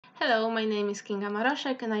Hello, my name is Kinga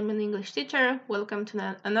Maroszek and I'm an English teacher. Welcome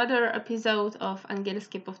to another episode of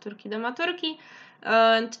Angielskie powtórki do maturki.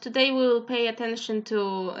 And today we will pay attention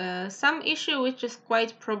to some issue which is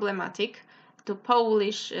quite problematic to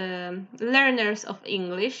Polish learners of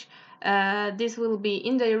English. This will be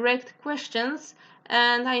indirect questions,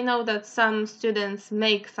 and I know that some students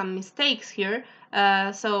make some mistakes here.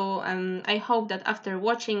 So I hope that after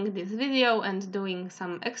watching this video and doing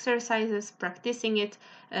some exercises, practicing it,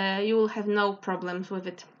 you will have no problems with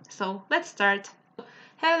it. So let's start.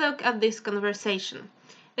 Have a look at this conversation.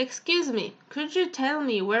 Excuse me, could you tell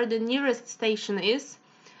me where the nearest station is?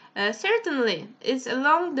 Certainly, it's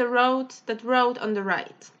along the road on the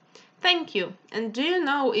right. Thank you. And do you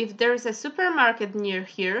know if there's a supermarket near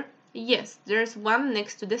here? Yes, there's one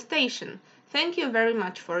next to the station. Thank you very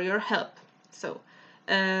much for your help. So,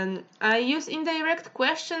 I use indirect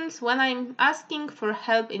questions when I'm asking for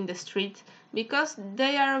help in the street because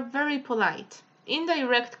they are very polite.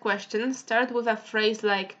 Indirect questions start with a phrase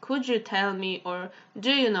like could you tell me or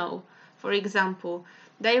do you know? For example,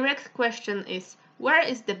 direct question is where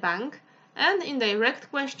is the bank? And indirect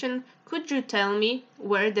question, could you tell me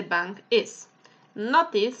where the bank is?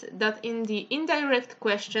 Notice that in the indirect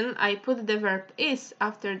question I put the verb is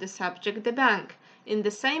after the subject the bank, in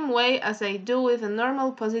the same way as I do with a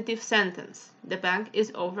normal positive sentence. The bank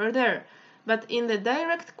is over there. But in the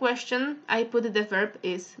direct question I put the verb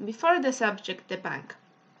is before the subject the bank.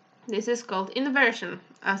 This is called inversion,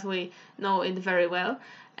 as we know it very well,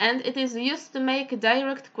 and it is used to make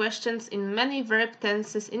direct questions in many verb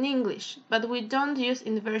tenses in English, but we don't use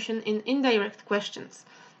inversion in indirect questions.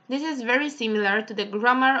 This is very similar to the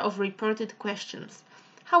grammar of reported questions.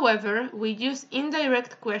 However, we use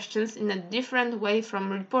indirect questions in a different way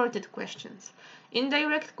from reported questions.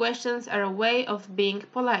 Indirect questions are a way of being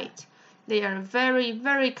polite. They are very,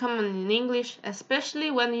 very common in English,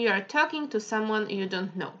 especially when you are talking to someone you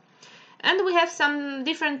don't know. And we have some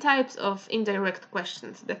different types of indirect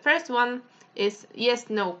questions. The first one is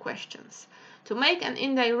yes-no questions. To make an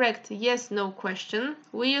indirect yes-no question,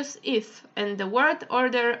 we use if and the word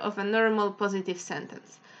order of a normal positive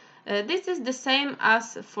sentence. This is the same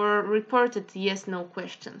as for reported yes-no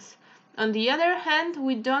questions. On the other hand,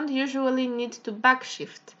 we don't usually need to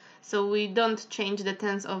backshift, so we don't change the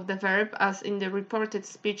tense of the verb as in the reported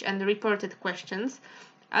speech and reported questions,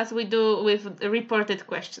 as we do with reported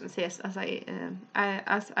questions, yes,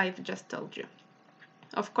 as I've just told you.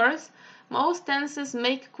 Of course, most tenses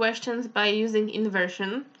make questions by using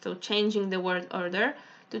inversion, so changing the word order.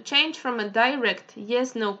 To change from a direct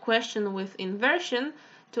yes-no question with inversion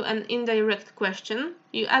to an indirect question,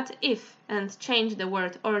 you add if and change the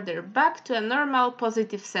word order back to a normal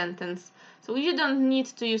positive sentence. So you don't need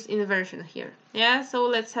to use inversion here. Yeah, so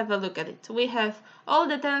let's have a look at it. We have all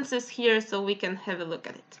the tenses here, so we can have a look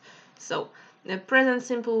at it. So, the present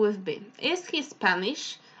simple with be. Is he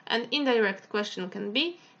Spanish? An indirect question can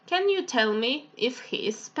be, can you tell me if he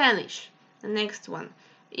is Spanish? The next one.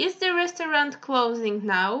 Is the restaurant closing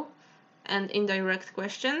now? An indirect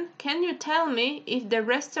question. Can you tell me if the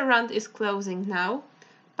restaurant is closing now?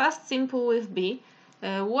 Past simple with be.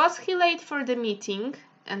 Was he late for the meeting?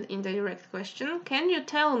 An indirect question. Can you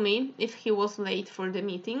tell me if he was late for the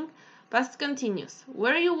meeting? Past continuous.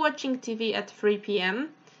 Were you watching TV at 3 p.m.?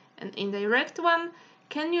 An indirect one.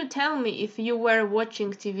 Can you tell me if you were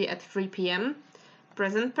watching TV at 3 p.m.?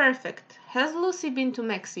 Present perfect. Has Lucy been to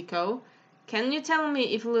Mexico? Can you tell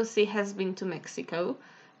me if Lucy has been to Mexico?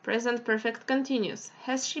 Present perfect continuous.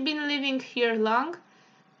 Has she been living here long?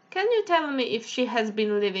 Can you tell me if she has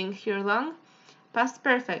been living here long? Past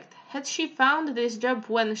perfect. Had she found this job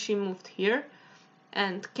when she moved here?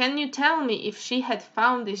 And can you tell me if she had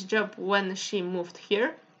found this job when she moved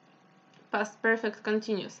here? Past perfect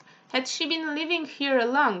continuous. Had she been living here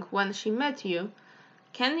long when she met you?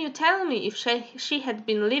 Can you tell me if she had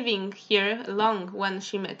been living here long when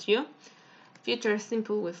she met you? Future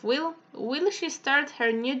simple with will. Will she start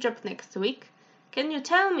her new job next week? Can you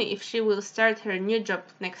tell me if she will start her new job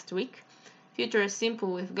next week? Future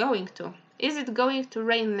simple with going to. Is it going to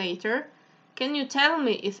rain later? Can you tell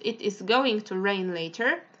me if it is going to rain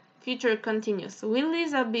later? Future continuous. Will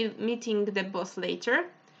Lisa be meeting the boss later?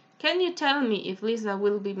 Can you tell me if Lisa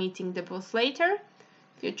will be meeting the boss later?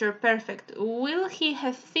 Future perfect. Will he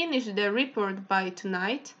have finished the report by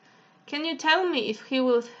tonight? Can you tell me if he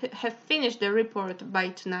will have finished the report by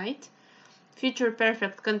tonight? Future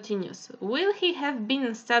perfect continuous. Will he have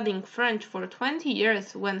been studying French for 20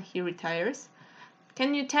 years when he retires?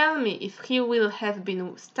 Can you tell me if he will have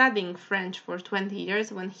been studying French for 20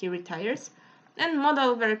 years when he retires? And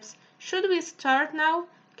modal verbs. Should we start now?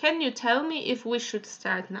 Can you tell me if we should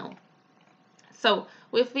start now? So,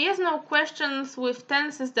 with yes-no questions with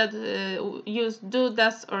tenses that use do,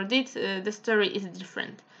 does, or did, the story is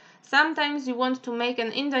different. Sometimes you want to make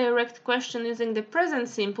an indirect question using the present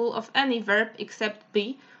simple of any verb except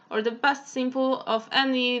be, or the past simple of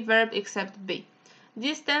any verb except be.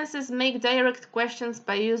 These tenses make direct questions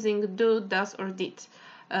by using do, does, or did.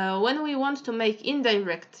 When we want to make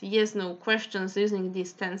indirect yes-no questions using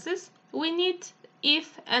these tenses, we need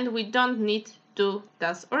if and we don't need do,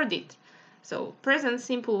 does, or did. So, present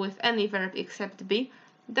simple with any verb except be.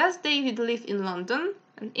 Does David live in London?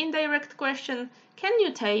 An indirect question. Can you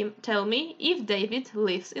tell me if David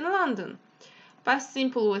lives in London? Past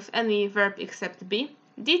simple with any verb except be.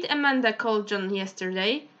 Did Amanda call John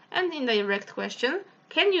yesterday? An indirect question.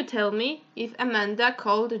 Can you tell me if Amanda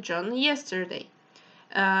called John yesterday?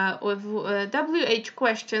 With WH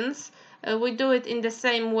questions, we do it in the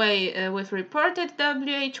same way with reported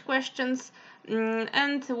WH questions,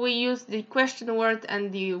 and we use the question word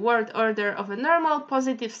and the word order of a normal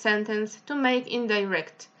positive sentence to make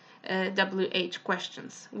indirect WH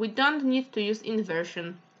questions. We don't need to use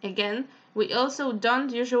inversion. Again, we also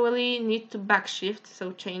don't usually need to backshift,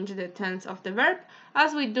 so change the tense of the verb,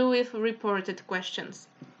 as we do with reported questions.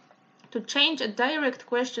 To change a direct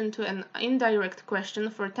question to an indirect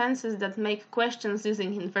question for tenses that make questions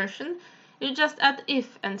using inversion, you just add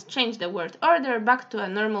if and change the word order back to a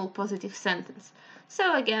normal positive sentence.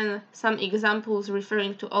 So again, some examples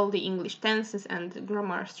referring to all the English tenses and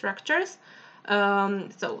grammar structures.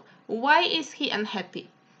 So, why is he unhappy?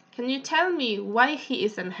 Can you tell me why he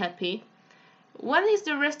is unhappy? When is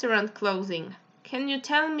the restaurant closing? Can you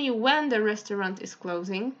tell me when the restaurant is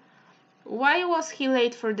closing? Why was he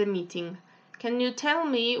late for the meeting? Can you tell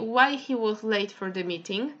me why he was late for the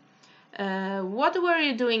meeting? What were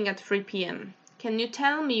you doing at 3 p.m.? Can you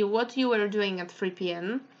tell me what you were doing at 3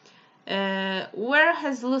 p.m.? Where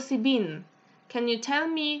has Lucy been? Can you tell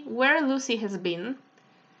me where Lucy has been?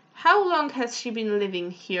 How long has she been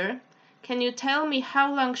living here? Can you tell me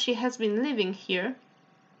how long she has been living here?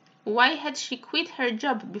 Why had she quit her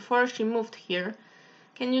job before she moved here?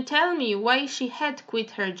 Can you tell me why she had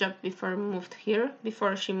quit her job before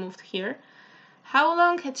she moved here? How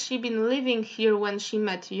long had she been living here when she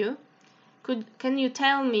met you? Can you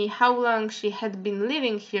tell me how long she had been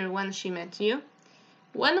living here when she met you?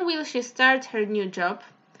 When will she start her new job?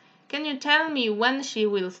 Can you tell me when she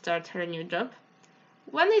will start her new job?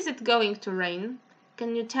 When is it going to rain?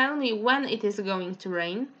 Can you tell me when it is going to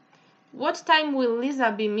rain? What time will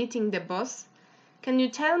Lisa be meeting the boss? Can you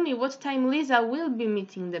tell me what time Lisa will be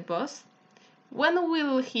meeting the boss? When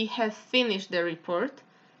will he have finished the report?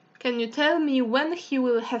 Can you tell me when he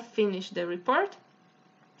will have finished the report?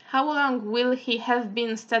 How long will he have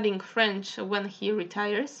been studying French when he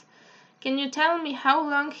retires? Can you tell me how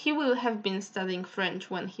long he will have been studying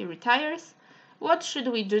French when he retires? What should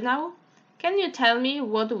we do now? Can you tell me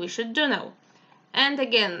what we should do now? And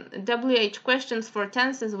again, WH questions for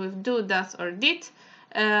tenses with do, does, or did.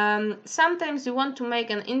 Sometimes you want to make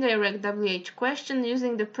an indirect WH question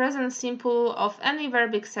using the present simple of any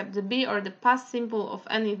verb except be or the past simple of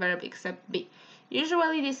any verb except be.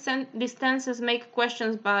 Usually these tenses make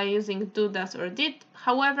questions by using do, does, or did.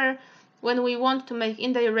 However, when we want to make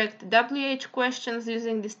indirect WH questions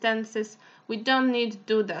using these tenses, we don't need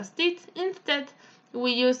do, does, did. Instead,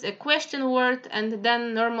 we use a question word and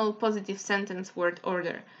then normal positive sentence word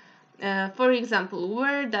order. For example,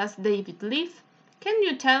 where does David live? Can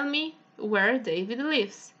you tell me where David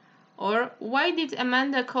lives? Or why did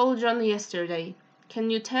Amanda call John yesterday? Can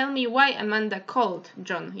you tell me why Amanda called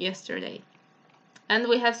John yesterday? And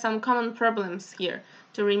we have some common problems here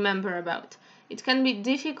to remember about. It can be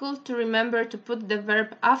difficult to remember to put the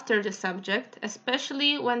verb after the subject,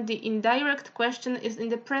 especially when the indirect question is in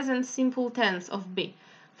the present simple tense of be.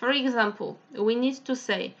 For example, we need to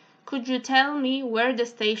say, could you tell me where the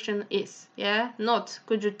station is? Yeah, not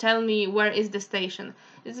could you tell me where is the station.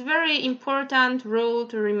 It's a very important rule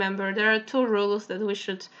to remember. There are two rules that we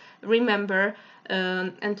should remember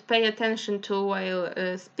and pay attention to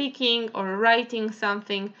while speaking or writing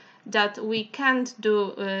something, that we can't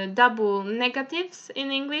do double negatives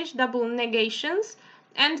in English, double negations,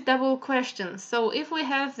 and double questions. So if we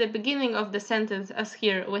have the beginning of the sentence, as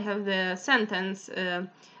here we have the sentence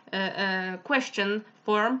question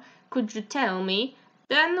form, could you tell me,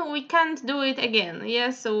 then we can't do it again.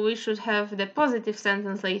 Yes, so we should have the positive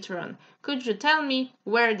sentence later on. Could you tell me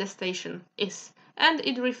where the station is? And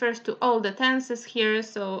it refers to all the tenses here,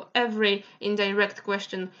 so every indirect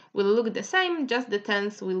question will look the same, just the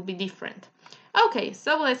tense will be different. Okay,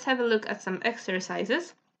 so let's have a look at some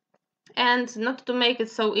exercises. And not to make it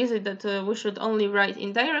so easy that we should only write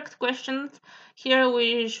indirect questions, here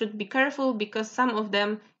we should be careful because some of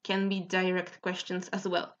them can be direct questions as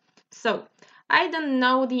well. So, I don't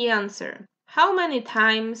know the answer. How many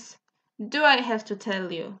times do I have to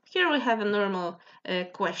tell you? Here we have a normal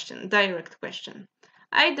question, direct question.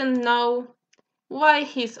 I don't know why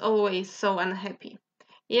he's always so unhappy.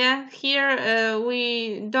 Yeah, here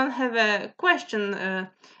we don't have a question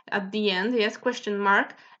at the end, yes, question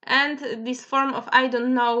mark. And this form of I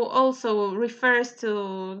don't know also refers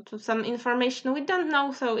to some information we don't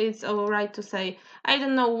know, so it's alright to say I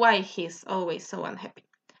don't know why he's always so unhappy.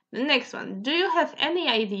 The next one, do you have any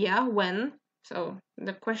idea when? So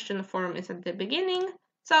the question form is at the beginning.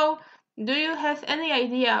 So do you have any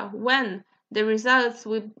idea when the results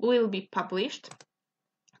will be published?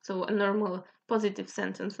 So a normal positive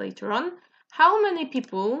sentence later on. How many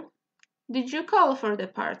people did you call for the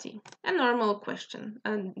party? A normal question,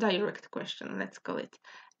 a direct question, let's call it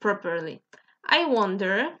properly. I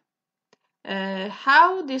wonder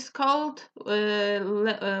how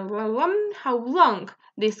long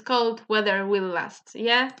this cold weather will last.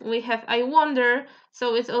 Yeah, we have I wonder,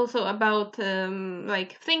 so it's also about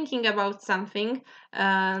like thinking about something,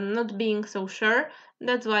 not being so sure.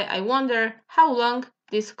 That's why I wonder how long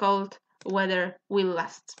this cold weather will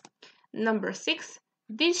last. Number 6,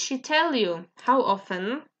 did she tell you how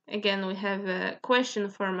often? Again, we have a question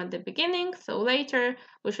form at the beginning, so later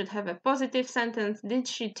we should have a positive sentence. Did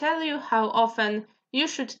she tell you how often you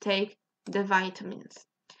should take the vitamins?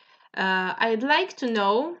 I'd like to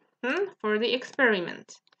know, for the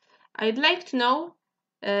experiment, I'd like to know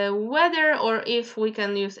whether or if we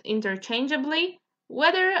can use interchangeably,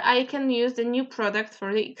 whether I can use the new product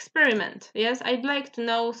for the experiment. Yes, I'd like to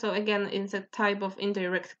know, so again, it's a type of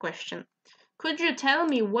indirect question. Could you tell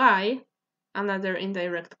me why? Another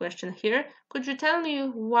indirect question here. Could you tell me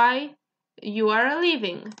why you are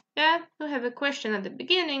leaving? Yeah, we have a question at the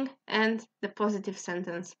beginning and the positive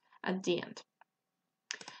sentence at the end.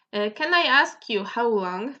 Can I ask you how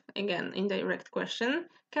long? Again, indirect question.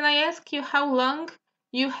 Can I ask you how long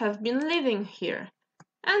you have been living here?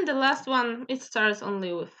 And the last one, it starts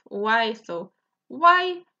only with why. So,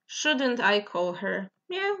 why shouldn't I call her?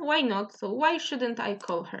 Yeah, why not? So, why shouldn't I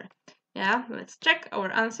call her? Yeah, let's check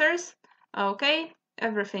our answers. Okay,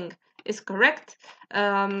 everything is correct.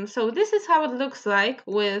 So this is how it looks like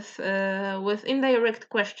with indirect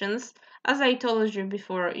questions. As I told you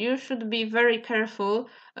before, you should be very careful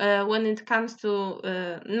when it comes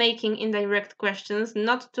to making indirect questions,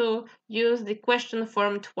 not to use the question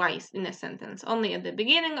form twice in a sentence, only at the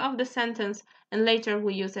beginning of the sentence, and later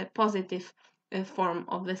we use a positive form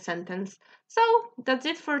of the sentence. So that's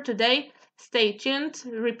it for today. Stay tuned,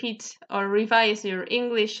 repeat or revise your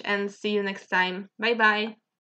English, and see you next time. Bye bye.